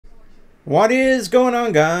What is going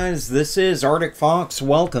on, guys? This is Arctic Fox.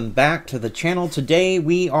 Welcome back to the channel. Today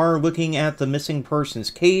we are looking at the missing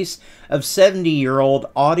persons case of 70-year-old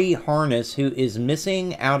Audie Harness, who is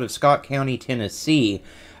missing out of Scott County, Tennessee.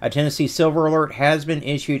 A Tennessee Silver Alert has been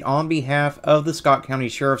issued on behalf of the Scott County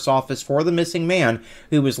Sheriff's Office for the missing man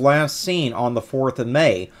who was last seen on the 4th of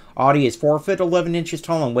May. Audie is 4 foot 11 inches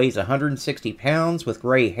tall and weighs 160 pounds with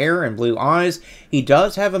gray hair and blue eyes. He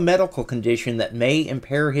does have a medical condition that may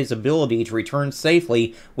impair his ability to return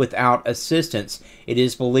safely without assistance. It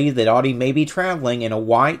is believed that Audie may be traveling in a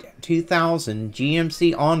white 2000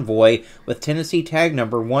 GMC Envoy with Tennessee tag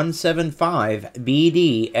number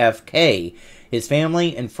 175BDFK. His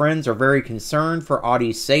family and friends are very concerned for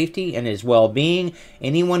Audie's safety and his well-being.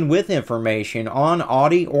 Anyone with information on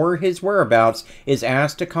Audie or his whereabouts is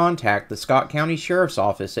asked to contact the Scott County Sheriff's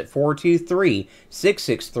Office at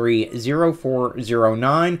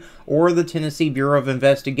 423-663-0409 or the Tennessee Bureau of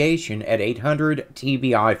Investigation at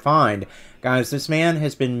 800-TBI-FIND. Guys, this man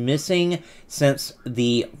has been missing since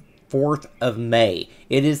the 4th of May.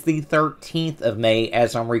 It is the 13th of May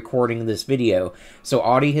as I'm recording this video. So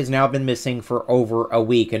Audie has now been missing for over a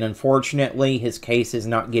week, and unfortunately his case is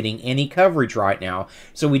not getting any coverage right now.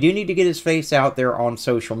 So we do need to get his face out there on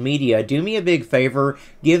social media. Do me a big favor,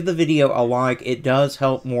 give the video a like. It does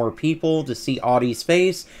help more people to see Audie's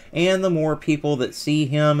face, and the more people that see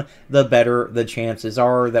him, the better the chances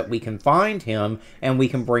are that we can find him and we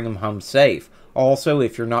can bring him home safe. Also,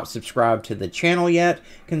 if you're not subscribed to the channel yet,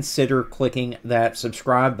 consider clicking that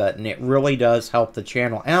subscribe button. It really does help the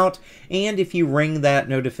channel out, and if you ring that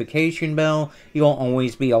notification bell, you'll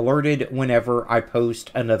always be alerted whenever I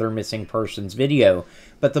post another missing persons video.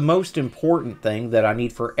 But the most important thing that I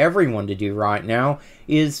need for everyone to do right now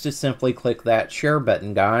is to simply click that share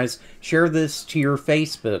button, guys. Share this to your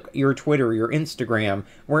Facebook, your Twitter, your Instagram,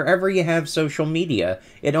 wherever you have social media.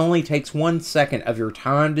 It only takes 1 second of your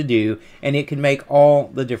time to do, and it can make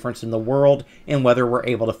all the difference in the world in whether we're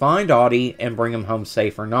able to find Audie and bring him home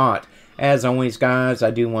safe or not. As always, guys,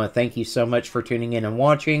 I do want to thank you so much for tuning in and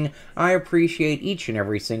watching. I appreciate each and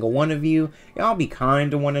every single one of you. Y'all be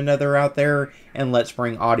kind to one another out there, and let's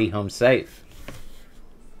bring Audie home safe.